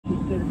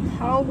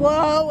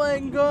Hello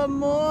and good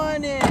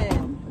morning.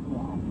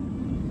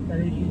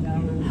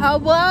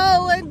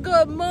 Hello and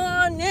good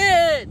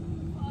morning.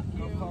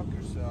 Go fuck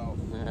yourself.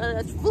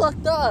 That's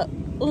fucked up.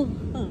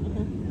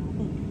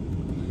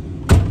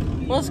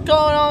 What's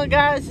going on,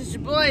 guys? It's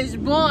your boy,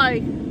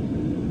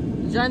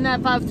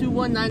 JohnnMac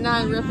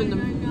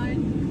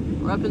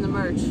 52199 repping the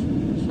merch.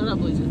 Shut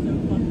up, Lisa.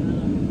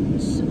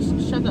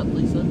 Shut up,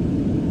 Lisa.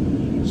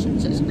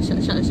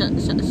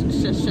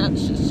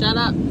 Shut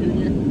up,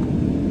 Junior.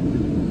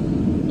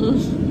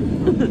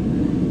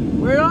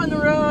 We're on the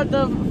road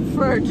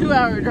for a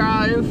 2-hour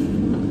drive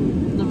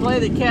to play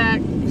the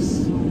CAC.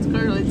 It's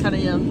currently 10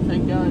 a.m.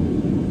 Thank God.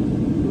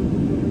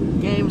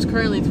 Game's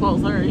currently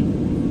 12:30.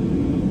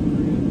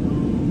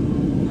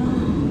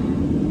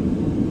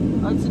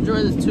 Let's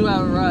enjoy this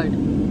 2-hour ride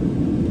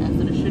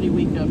after the shitty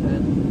week I've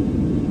had.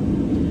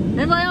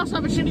 Anybody else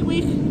have a shitty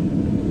week?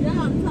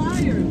 Yeah, I'm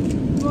tired.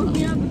 Woke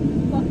me up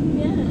and fucking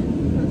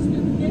again. Let's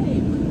do the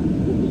game.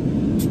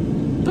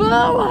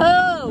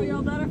 Boo-hoo! We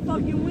all better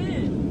fucking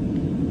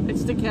win.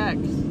 It's the CACs. I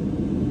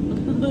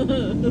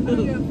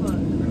don't give a fuck.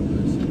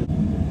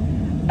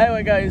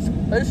 Anyway, guys,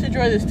 let's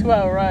enjoy this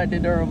 2-hour ride to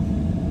Durham.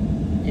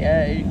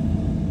 Yay.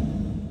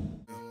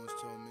 Once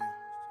told me,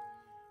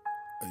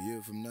 a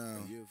year from now,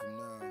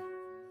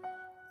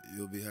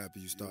 you'll be happy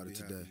you started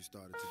today.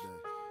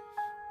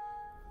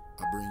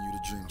 I bring you the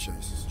dream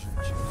chasers.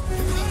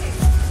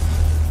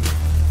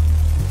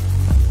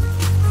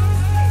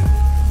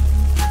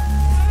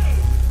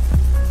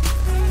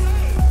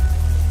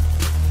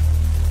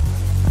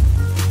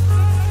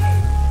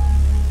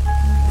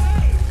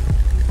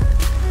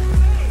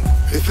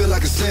 It feel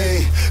like a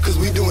scene, cause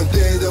we doing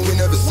things that we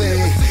never seen.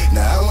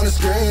 Now I wanna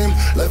scream,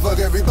 like fuck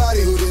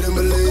everybody who didn't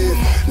believe.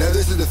 Now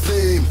this is the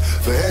theme,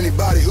 for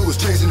anybody who was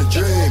chasing a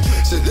dream.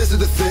 So this is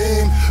the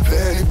theme, for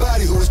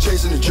anybody who was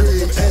chasing a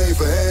dream. Hey,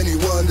 for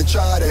anyone to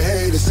try to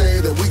hate and say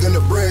that we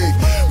gonna break.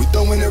 We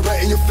throwing it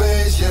right in your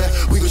face, yeah,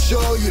 we gon'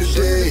 show you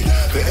today.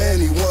 For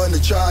anyone to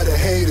try to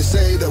hate and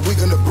say that we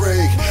gonna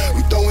break.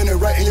 We throwing it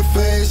right in your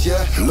face,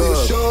 yeah, we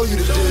gon' show you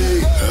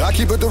today. I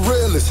keep it the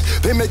realest,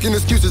 they making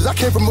excuses, I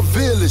came from a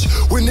village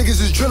where niggas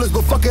is drillers,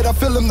 but fuck it, I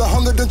feel them. The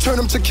hunger done turn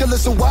them to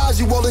killers, so why is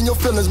you all in your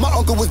feelings? My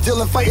uncle was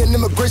dealing, fighting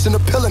immigration,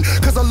 appealing.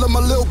 Cause I love my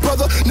little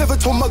brother, never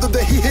told mother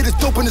that he hit his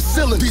dope in the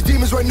ceiling. These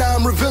demons right now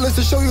I'm revealing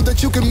to show you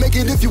that you can make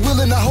it if you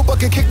willing. I hope I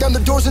can kick down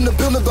the doors in the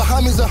building.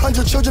 Behind me is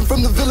 100 children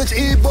from the village.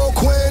 Ebo,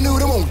 Quenu,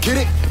 they won't get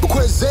it, but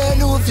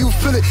Quezanu if you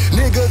feel it.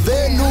 Nigga,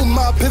 they knew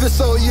my pivot,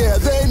 so yeah,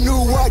 they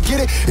knew I get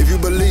it. If you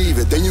believe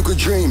it, then you could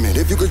dream it.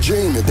 If you could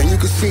dream it, then you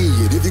could see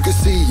it. If you could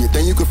see it,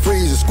 then you could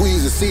freeze it,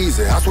 squeeze it, seize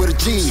it. I swear to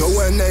G. So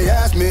when they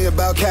ask me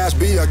about Cash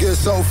B, I get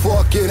so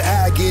fucking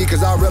aggy,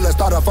 cause I really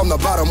started from the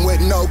bottom with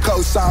no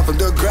cosign from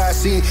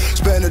Degrassi.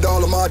 Spend it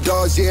all on my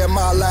dogs, yeah,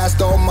 my last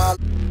on my...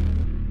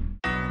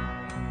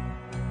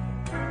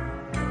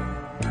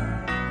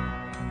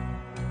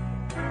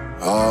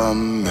 Oh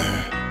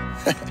man.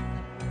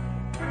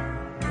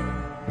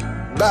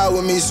 Bow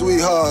with me,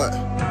 sweetheart.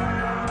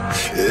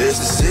 It's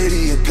the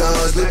city of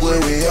gods, look where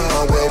we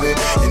are, baby.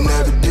 You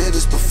never did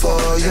this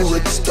before, you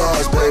with the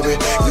stars, baby.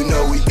 You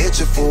know we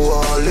itching for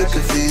all,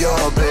 looking for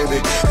y'all,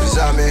 baby. Cause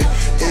I'm in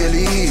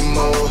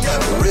Illy-Mo,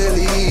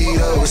 really,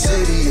 oh,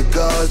 city of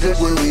gods, look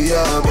where we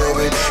are,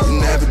 baby. You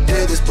never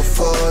did this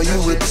before,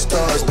 you with the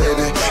stars,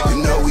 baby. You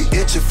know we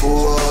itching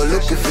for all,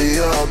 looking for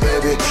y'all,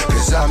 baby.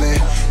 Cause I'm in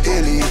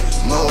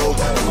Illy-Mo,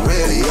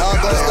 really. Y'all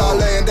gotta start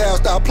laying down,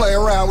 stop playing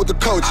around with the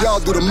coach. Y'all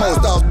do the most.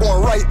 I was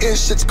born right in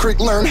Schitt's Creek,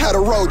 learn how to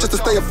row just to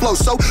stay afloat.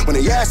 So when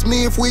they ask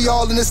me if we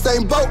all in the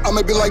same boat, I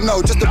may be like,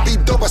 no, just to be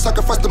dope, I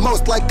sacrifice the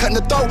most, like cutting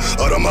the throat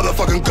or the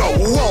motherfucking go.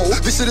 Whoa,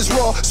 this shit is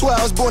raw. Swear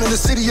I was born in the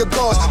city of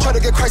gods. Try to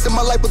get Christ in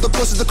my life, but the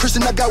closest to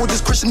Christian I got was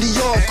just Christian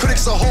Dior.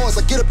 Critics are whores,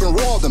 I get up and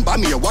raw them. Buy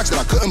me a watch that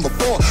I couldn't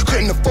before,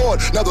 couldn't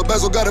afford. Now the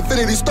bezel got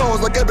infinity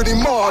stones like Ebony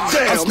Maw.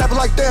 Damn, I'm snapping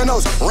like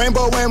Thanos.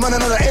 Rainbow ain't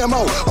running out of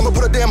ammo. I'ma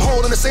put a damn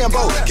hole in the sand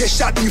boat. Get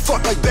shot and you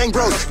fuck like Bang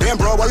Bros. Damn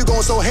bro, why you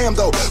going so ham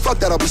though? Fuck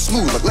that, I'll be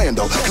smooth like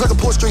Lando. Cause I can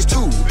pull strings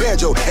too,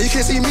 banjo. And you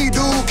can't see me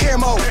do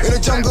camo. In the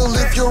jungle,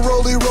 if you're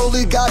roly,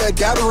 gotta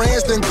gather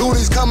hands. Then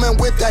Goonies coming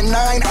with that 9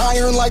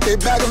 iron like they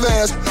bag of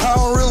ants. I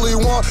don't really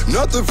want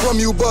nothing from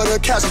you but a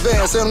cash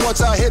advance. And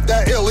once I hit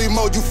that illy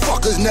mode, you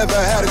fuckers never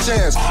had a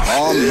chance.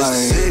 Oh man, it's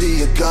the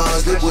city of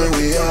gods, look where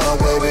we are,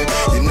 baby.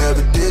 You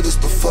never did this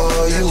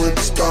before, you with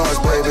the stars,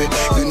 baby.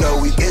 You know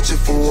we itching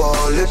for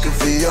all, looking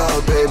for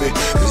y'all, baby.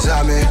 Cause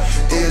I'm in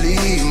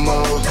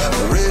Illy-Mo,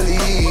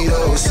 really,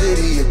 oh,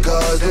 city of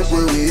gods, look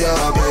where we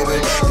are,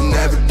 baby. You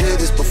never did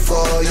this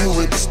before, you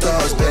with the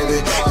stars,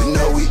 baby. You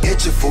know we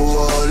itching for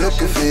all,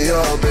 looking for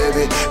y'all,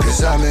 baby.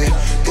 Cause I'm in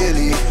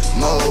illy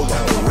mode,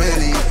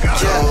 really,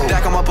 yeah,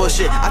 back on my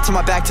bullshit. I turn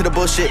my back to the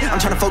bullshit. I'm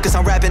trying to focus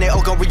on rapping, they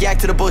all gon'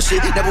 react to the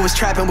bullshit. Never was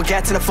trapping with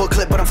gats in a full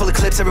clip, but I'm full of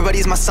clips. Everybody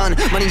is my son.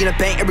 Money in the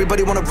bank,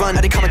 everybody wanna run.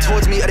 Are they coming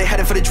towards me? Are they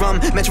heading for the drum?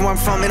 Mention where I'm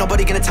from, ain't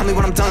nobody gonna tell me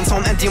when I'm done. So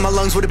I'm emptying my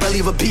lungs with the belly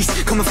of a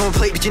beast. Coming from a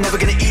plate, but you're never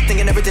gonna eat.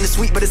 Thinking everything is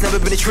sweet, but it's never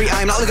been a treat.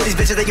 I am not like all these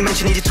bitches that you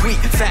mention in your tweet.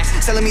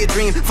 Facts, selling me a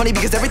dream. Funny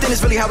because everything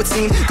is really how it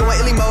seems. Going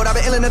illy mode, I've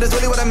been illin', that is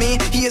really what I mean.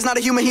 He is not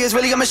a human, he is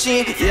really a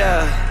machine.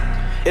 Yeah.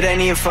 It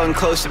ain't even fucking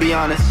close to be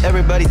honest.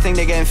 Everybody think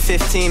they're getting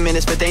 15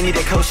 minutes, but they need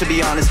their coach to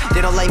be honest.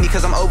 They don't like me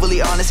cause I'm overly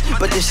honest,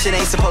 but this shit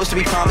ain't supposed to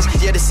be promised.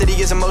 Yeah, the city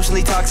is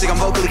emotionally toxic, I'm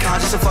vocally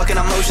conscious of fucking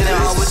emotion and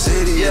all with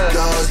city of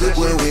gods, look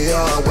where we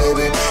are,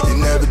 baby. You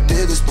never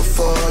did this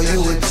before,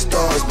 you with the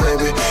stars,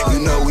 baby.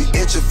 You know we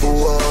itching for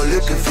war,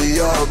 looking for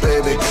y'all,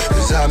 baby.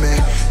 Cause I'm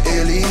in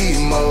illy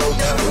mode,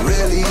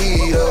 really,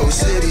 oh,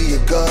 city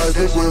of gods,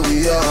 look where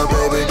we are,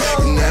 baby.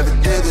 You never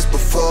did this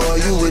before,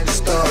 you with the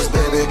stars,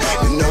 baby.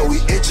 You know we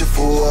itching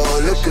for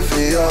war, looking for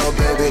y'all,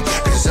 baby.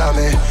 Cause I'm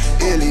in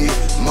illy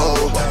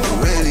mode,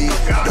 really,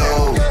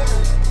 no.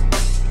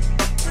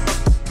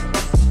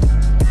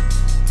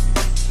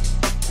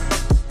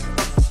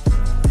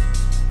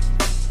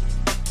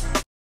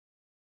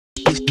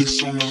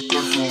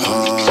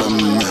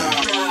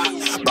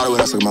 By the way,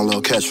 that's like my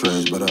little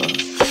catchphrase, but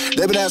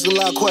they've been asking a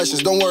lot of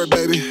questions. Don't worry,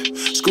 baby.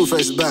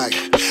 Screwface is back.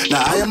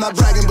 Now, I am not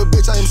bragging, but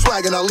bitch, I am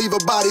swagging. I leave a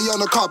body on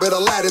the carpet,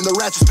 Aladdin. The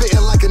ratchet spitting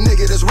like a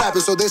nigga that's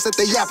rapping. So they said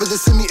they yapping, they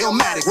send me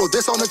illmatic. Wrote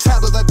this on the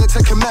tablet like the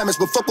 10 Commandments.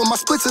 But fuck with my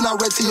splits and I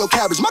read to your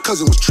cabbage. My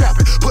cousin was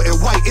trapping, putting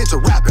white into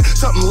rapping.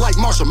 Something like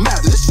Marshall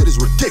Mathers. This shit is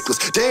ridiculous.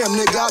 Damn,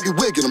 nigga, I be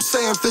wigging. I'm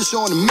saying fish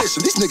on a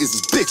mission. These niggas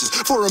is bitches.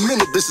 For a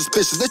minute, been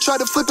suspicious. They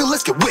try to flip it,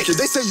 let's get wicked.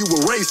 They say you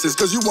were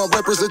racist, cause you want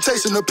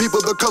representation of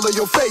people the color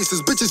your faces.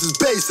 Bitches is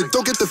basic.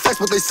 Don't get the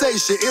facts, but they say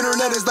shit.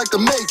 Internet is like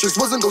the Matrix.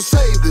 Wasn't gon'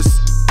 save this.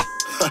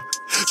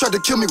 Tried to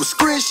kill me with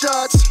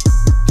screenshots.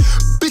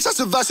 Bitch, I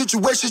survive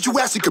situations you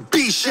actually could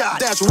be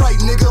shot. That's right,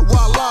 nigga.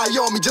 Why lie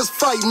on me? Just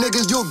fight,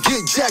 nigga. You'll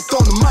get jacked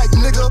on the mic,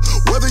 nigga.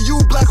 Whether you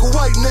black or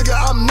white, nigga,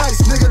 I'm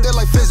nice, nigga. They're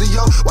like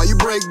physio. Why you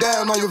break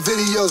down on your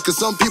videos? Cause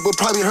some people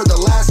probably heard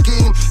the last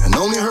scheme and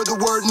only heard the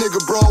word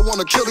nigga, bro.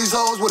 Wanna kill these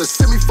hoes with a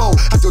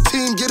semi-fold. Have your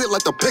team get it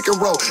like the pick and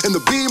roll. And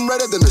the beam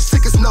redder than the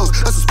sickest nose.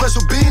 That's a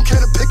special beam, can't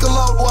it pick a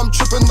low? Oh, I'm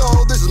tripping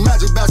though. This is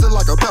magic bastard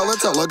like a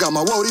pelletella. Got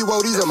my woadies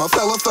and my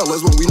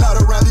fellas. When we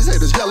not around, these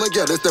haters yell at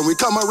us. Then we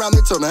come around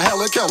and turn to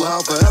hella killer.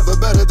 I'm forever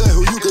better than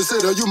who you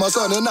consider. You my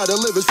son and I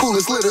deliver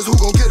foolish litters. Who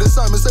gon' get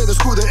assignment? Say the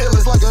screw the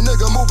illest like a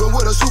nigga moving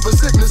with a super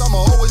sickness.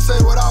 I'ma always say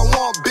what I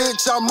want,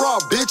 bitch. I'm raw,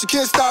 bitch. You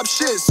can't stop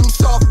shit. Some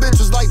soft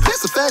bitches like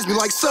this offends me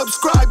like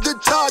subscribe to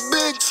Todd,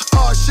 bitch.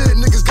 Oh shit,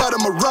 niggas got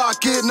him a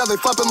rocket. Now they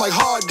flopping like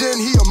Harden.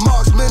 He a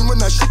marksman. When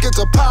that shit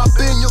gets a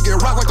poppin', you'll get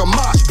rocked like a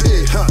mosh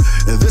pit.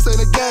 And this ain't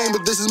a game,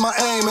 but this is my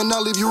aim, and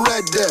I'll leave you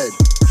red dead.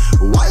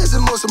 Why is it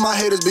most of my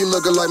haters be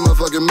looking like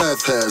motherfucking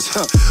meth heads?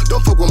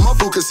 Don't fuck with my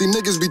food, cause see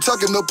niggas be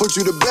tucking, they'll put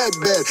you to bed.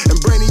 And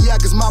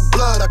Brainiac is my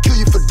blood, I kill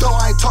you for dough,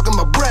 I ain't talking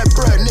about bread,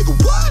 nigga,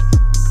 what?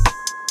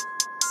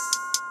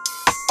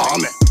 Aw,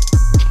 man.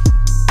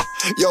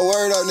 Yo,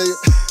 word up, nigga.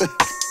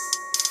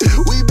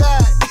 We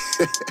back.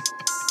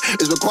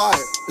 It's been quiet,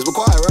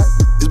 right?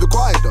 It's been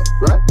quiet, though,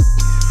 right?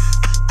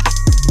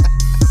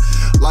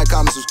 Like,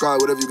 comment, subscribe,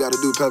 whatever you gotta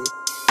do, Pepper.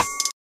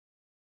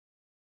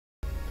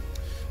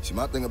 See,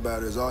 my thing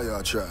about it is all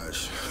y'all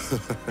trash.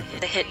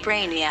 The hit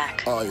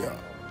Brainiac. All y'all.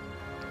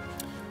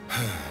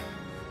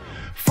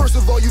 First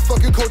of all, you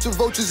fucking culture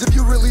vultures. If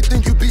you really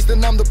think you beast,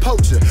 then I'm the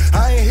poacher.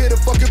 I ain't here to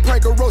fucking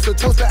prank a roaster,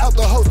 toaster out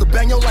the host, to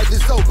bang your life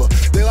is over.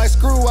 They like,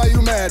 screw, why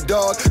you mad,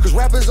 dog? Cause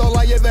rappers all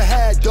I ever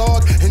had,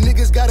 dog. And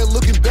niggas got it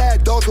looking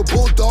bad, dog. So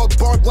bulldog,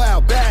 bark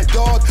loud, bad,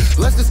 dog.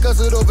 Let's discuss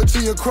it over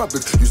tea and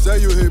crumpets. You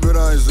say you here, but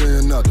I ain't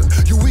saying nothing.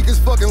 You weak as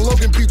fucking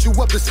Logan, beat you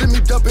up to send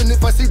me dumping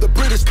if I see the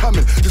British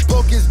coming. This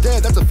bloke is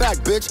dead, that's a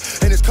fact,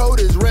 bitch. And his code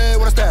is red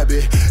when I stab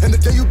it. And the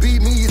day you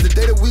beat me is the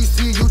day that we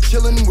see you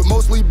chilling with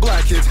mostly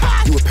black kids.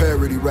 You a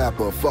parody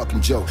rapper, a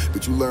fucking joke,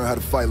 but you learned how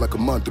to fight like a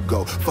month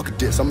ago. Fuck a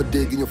diss, I'ma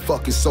dig in your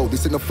fucking soul.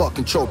 This ain't a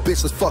fucking troll,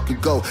 bitch, let's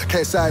fucking go.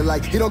 Can't say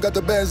like he don't got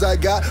the bands I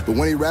got, but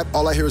when he rap,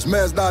 all I hear is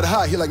man's not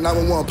hot. He like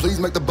 911, please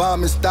make the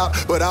bomb and stop.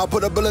 But I'll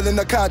put a bullet in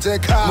the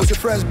content cop. Most your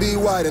friends be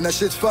white and that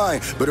shit's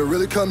fine, but it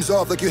really comes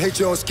off like you hate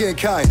your own skin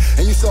kind.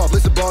 And you soft,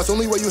 listen boss,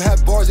 only way you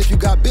have bars if you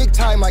got big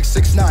time like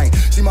 6'9".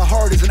 See my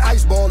heart is an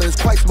ice ball and it's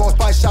quite small.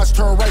 5 shots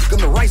turn right, I'm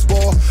the rice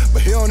ball.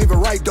 But he don't even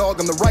right, dog,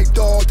 I'm the right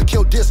dog to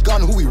kill this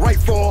gun who we right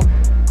for.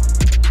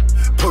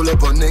 Pull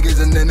up on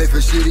niggas and then they feel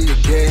shitty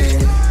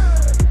again.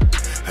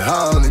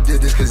 I only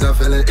did this cause I'm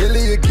feeling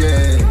illy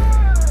again.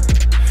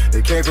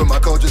 It came from my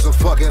culture, so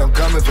fuck it, I'm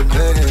coming for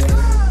them.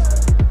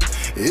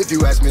 If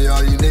you ask me,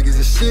 all you niggas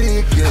is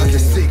shitty again. I get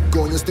sick,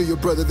 going to steal your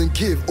brother, then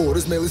give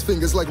orders. Nail his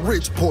fingers like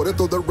Rich Porter,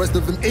 throw the rest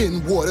of him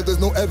in water. There's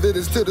no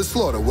evidence to the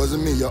slaughter.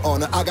 Wasn't me, your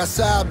honor. I got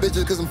side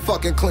bitches cause I'm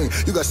fucking clean.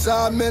 You got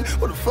side men?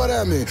 What the fuck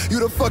that mean? You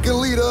the fucking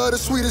leader of the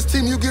sweetest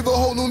team. You give a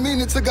whole new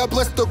meaning to God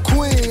bless the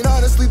queen.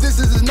 Honestly, this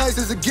is as nice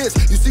as it gets.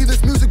 You see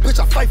this music, bitch,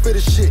 I fight for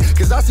this shit.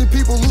 Cause I see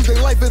people lose their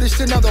life for this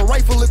shit. Now the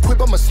rifle equipped,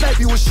 I'ma snipe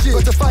you with shit.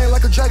 But defying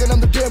like a dragon, I'm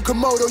the damn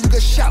Komodo. You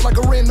get shot like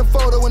a random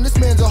photo, and this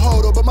man's a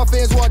hodo. But my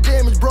fans want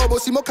damage, bro.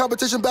 See more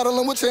competition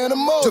battling with Tana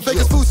Mojo. To fake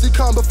is Fousey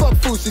come, but fuck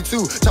Fousey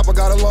too. Chopper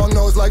got a long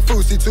nose like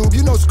Fousey tube.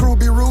 You know Screw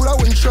be rude, I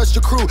wouldn't trust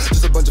your crew.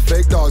 Just a bunch of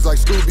fake dogs like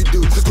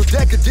Scooby-Doo. Cause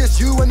Quebec could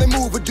diss you when they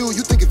move or do.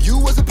 You think if you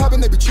wasn't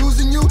poppin', they be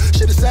choosing you?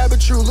 Shit is sad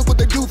but true, look what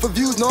they do for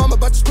views. No, I'm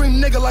about to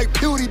scream nigga like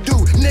Pewdie do,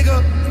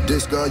 nigga.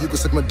 This guy, you can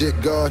suck my dick,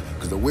 God.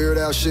 Cause the weird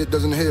ass shit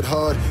doesn't hit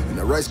hard. And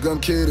that Rice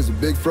Gum Kid is a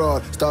big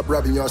fraud. Stop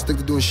rapping, y'all, stick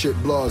to doing shit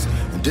blogs.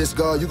 And this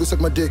guy, you can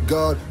suck my dick,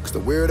 God. Cause the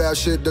weird ass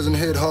shit doesn't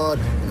hit hard.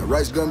 And the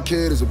Rice Gum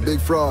Kid is a big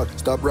fraud.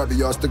 Stop rapping,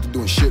 y'all, stick to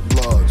doing shit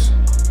blogs.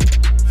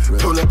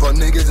 Pull up on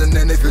niggas and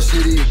then they feel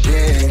shitty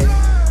again.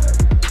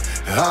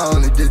 I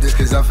only did this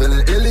cause I'm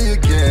feeling illy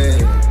again.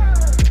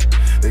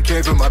 They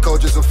came from my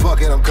culture, so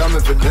fuck it, I'm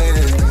coming for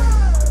them.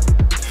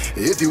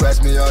 If you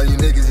ask me, all you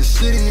niggas is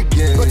shitty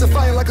again. But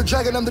defying like a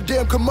dragon, I'm the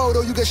damn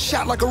Komodo. You get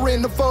shot like a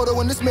random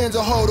photo, and this man's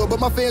a hodo. But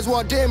my fans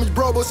want damage,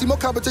 bro. But see more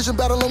competition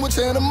battling with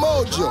Tana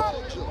Mojo.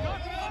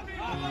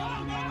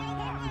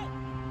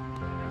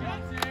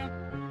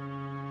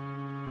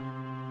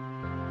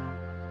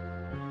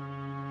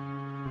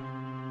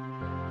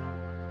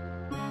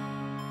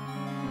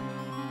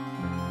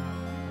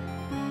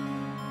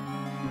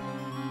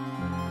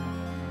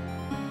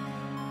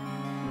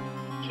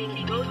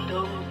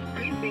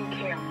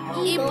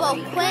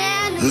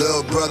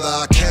 Little brother,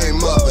 I came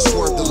up and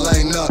swerved the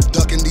lane up,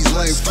 ducking these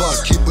lame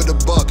fucks. Keep it a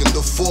buck in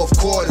the fourth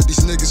quarter,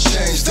 these niggas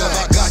changed up.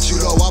 I got you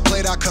though, I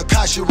play that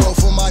Kakashi role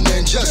for my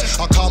ninjas.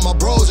 I call my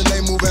bros and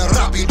they moving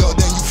rapido,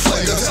 then you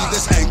flame up. See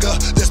this anger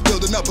that's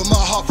building up in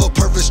my heart for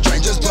perfect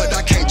strangers. But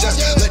I can't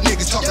just let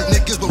niggas talk for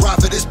niggas, but ride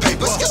for this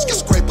paper.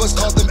 Scrapers,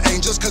 call them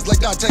angels, cause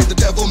like Dante, the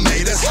devil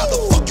made us. How the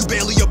fuck you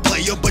barely a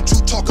player, but you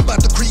talk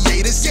about the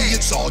creators? See,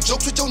 it's all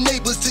jokes with your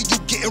neighbors till you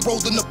getting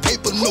rolled in the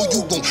paper. No,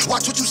 you won't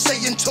watch what you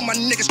say until my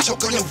niggas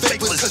choke on your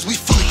vapors. Cause we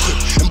fully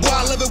equipped. And boy,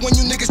 I love it when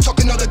you niggas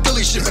talking all that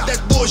dilly shit. But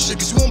that's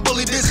bullshit, cause you won't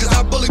bully this, cause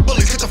I bully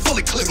bullies, cause I'm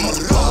fully clipped,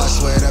 motherfucker. I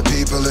swear that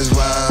people is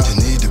wild, you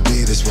need to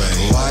be this way.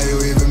 Why you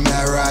even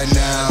mad right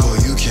now? Well,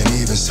 you can't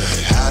even say.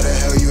 How the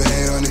hell you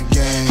hate on the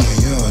game when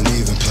you don't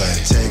even play?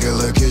 Take a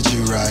look at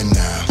you right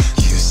now,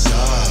 you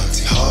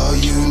salty. All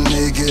you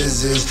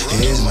niggas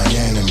is my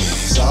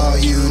enemies. All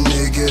you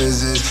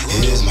niggas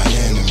is my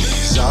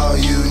enemies. All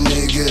you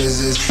niggas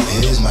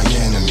is my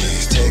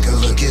enemies. Take a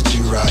look at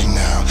you right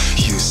now,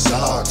 you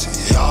salty.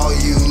 All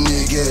you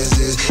niggas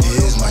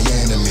is my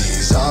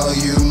enemies. All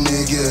you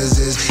niggas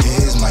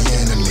is my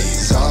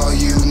enemies. All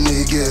you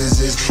niggas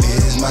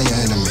is my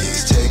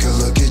enemies. Take a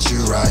look at you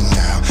right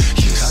now,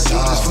 you salty.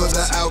 I do this for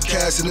the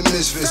outcasts and the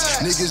misfits,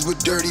 niggas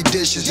with dirty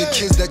dishes, and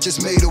kids that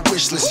just made a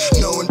wish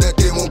list, knowing that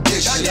they won't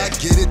get shit. I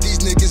get it,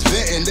 these niggas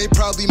venting, they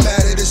probably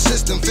mad at the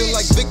system. Feel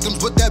like victims,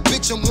 but that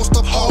bitch and won't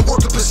stop hard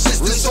work and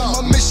persistence. So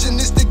my mission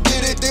is to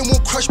get it, they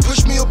won't crush,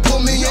 push me or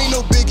pull me. Ain't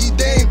no biggie,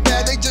 they ain't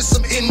bad, they just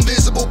some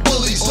invisible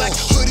bullies. Like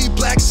hoodie,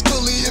 black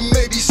scully, and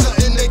maybe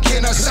something they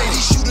cannot say.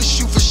 These shooters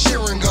shoot for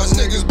sharing guns,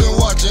 niggas been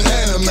watching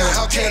anime.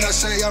 How can I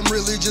say I'm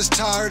really just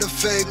tired of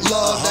fake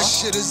love? That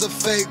shit is a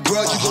fake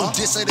grudge, you gon'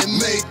 diss it and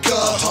make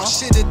up. Talk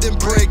shit and then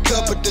break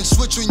up, but then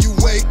switch when you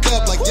wake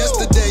up. Like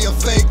yesterday a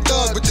fake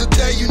thug, but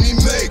today you need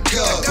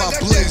makeup. I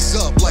blaze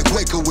up like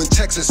Waco in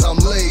Texas, I'm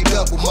laid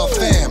up with my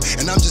fam.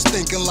 And I'm just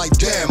thinking like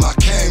damn, I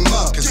came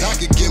up. Cause I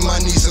could give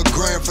my niece $1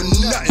 grand for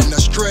nothing,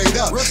 that's straight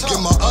up. Give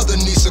my other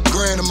niece $1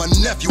 grand and my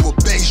nephew a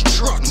bass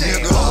truck,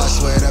 nigga. I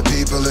swear that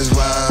people is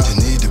wild,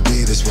 you need to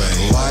be this way.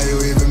 Why you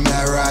even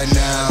mad right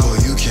now? Well,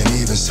 you can't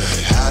even say.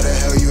 How the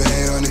hell you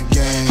hate on the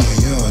game when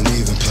you don't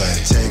even play?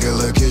 Take a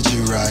look at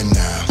you right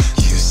now,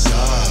 you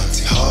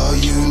salty. All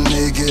you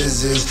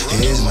niggas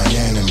is my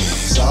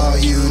enemies. All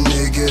you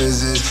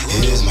niggas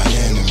is my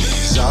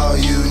enemies. All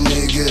you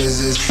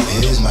niggas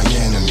is my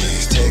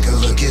enemies. Take a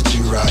look at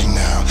you right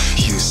now,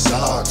 you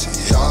salty.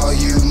 All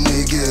you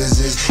niggas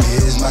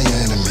is my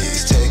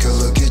enemies. Take a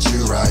look at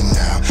you right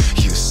now,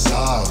 you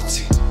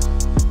salty.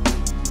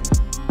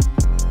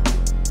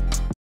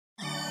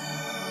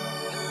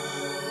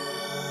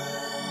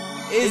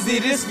 Izzy,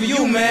 this for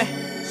you, man.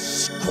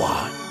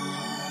 Squad.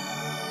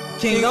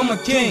 King, I'm a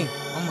king.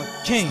 I'm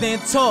a king.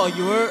 Stand tall,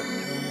 you heard?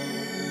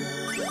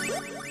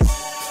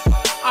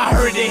 I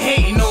heard they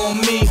hating on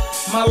me.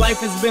 My life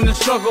has been a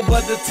struggle,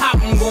 but the top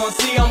I'm gonna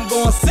see, I'm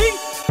gonna see.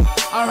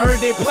 I heard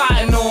they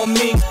plotting on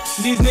me.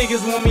 These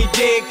niggas want me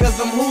dead, cause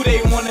I'm who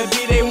they wanna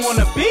be, they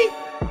wanna be.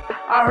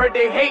 I heard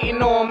they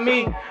hating on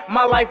me.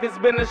 My life has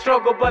been a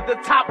struggle, but the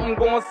top I'm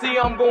gonna see,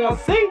 I'm gonna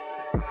see.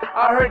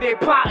 I heard they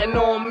plotting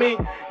on me.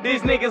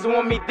 These niggas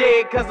want me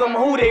dead cause I'm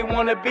who they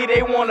wanna be,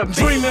 they wanna be.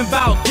 Dreaming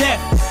about death,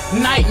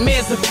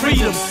 nightmares of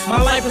freedom.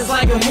 My life is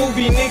like a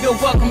movie, nigga,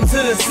 welcome to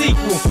the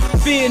sequel.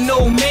 Fear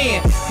no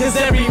man, cause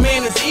every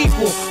man is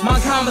equal. My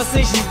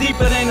conversation's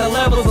deeper than the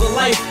levels of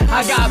life.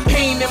 I got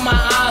pain in my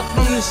eyes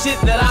from the shit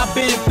that I've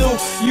been through.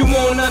 You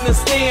won't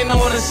understand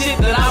all the shit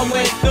that I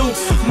went through.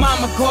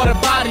 Mama caught a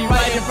body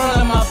right in front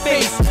of my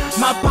face.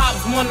 My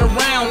pops went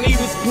around, he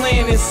was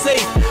playing it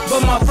safe.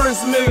 But my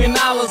first $1 million,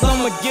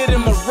 I'ma get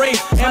him a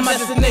rape. And my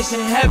destination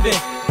heaven,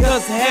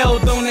 cause hell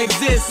don't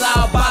exist.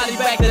 I'll body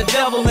back the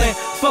devil and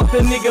fuck the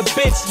nigga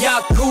bitch.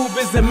 Yakub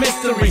is a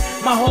mystery,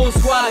 my whole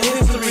squad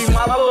history.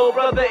 My little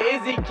brother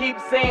Izzy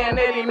keeps saying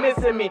that he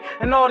missing me.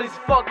 And all these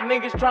fuck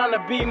niggas trying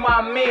to be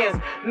my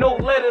mans. No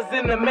letters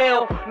in the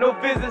mail, no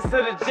visits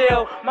to the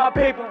jail. My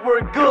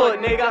paperwork good,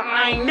 nigga,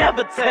 I ain't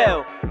never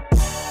tell.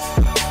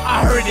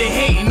 I heard they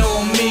hating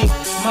on me.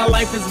 My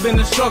life has been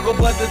a struggle,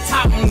 but the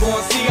top I'm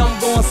gon' see, I'm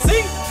gon'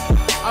 see.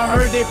 I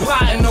heard they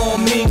plotting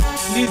on me.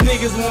 These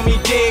niggas want me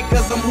dead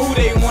cause I'm who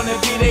they wanna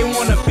be, they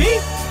wanna be.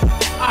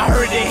 I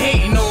heard they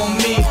hating on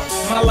me.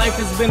 My life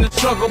has been a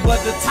struggle,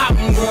 but the top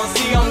I'm gon'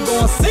 see, I'm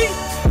gon' see.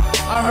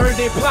 I heard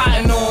they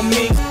plotting on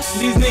me.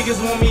 These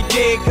niggas want me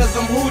dead cause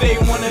I'm who they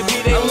wanna be,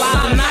 they wanna be. A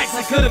lot of nights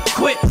I could've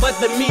quit, but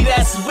to me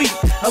that's weak.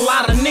 A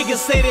lot of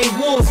niggas say they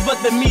wolves, but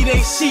to me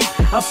they sheep.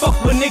 I fuck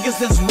with niggas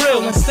that's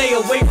real and stay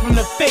away from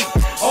the fake.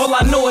 All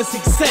I know is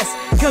success,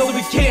 cause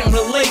we can't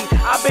relate.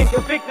 I've been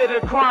convicted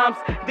of crimes,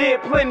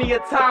 did plenty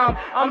of time.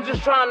 I'm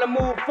just trying to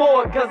move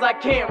forward cause I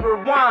can't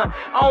rewind.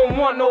 I don't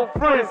want no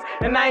friends,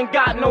 and I ain't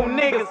got no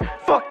niggas.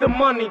 Fuck the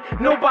money,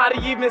 nobody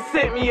even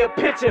sent me a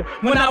picture.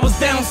 When I was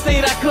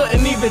downstate, I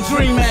couldn't even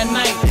dream at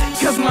night,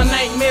 cause my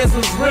nightmares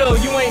was real,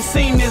 you ain't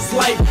seen this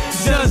life.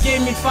 Judge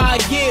gave me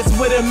 5 years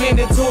with a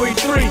mandatory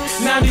 3.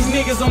 Now these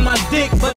niggas on my dick, but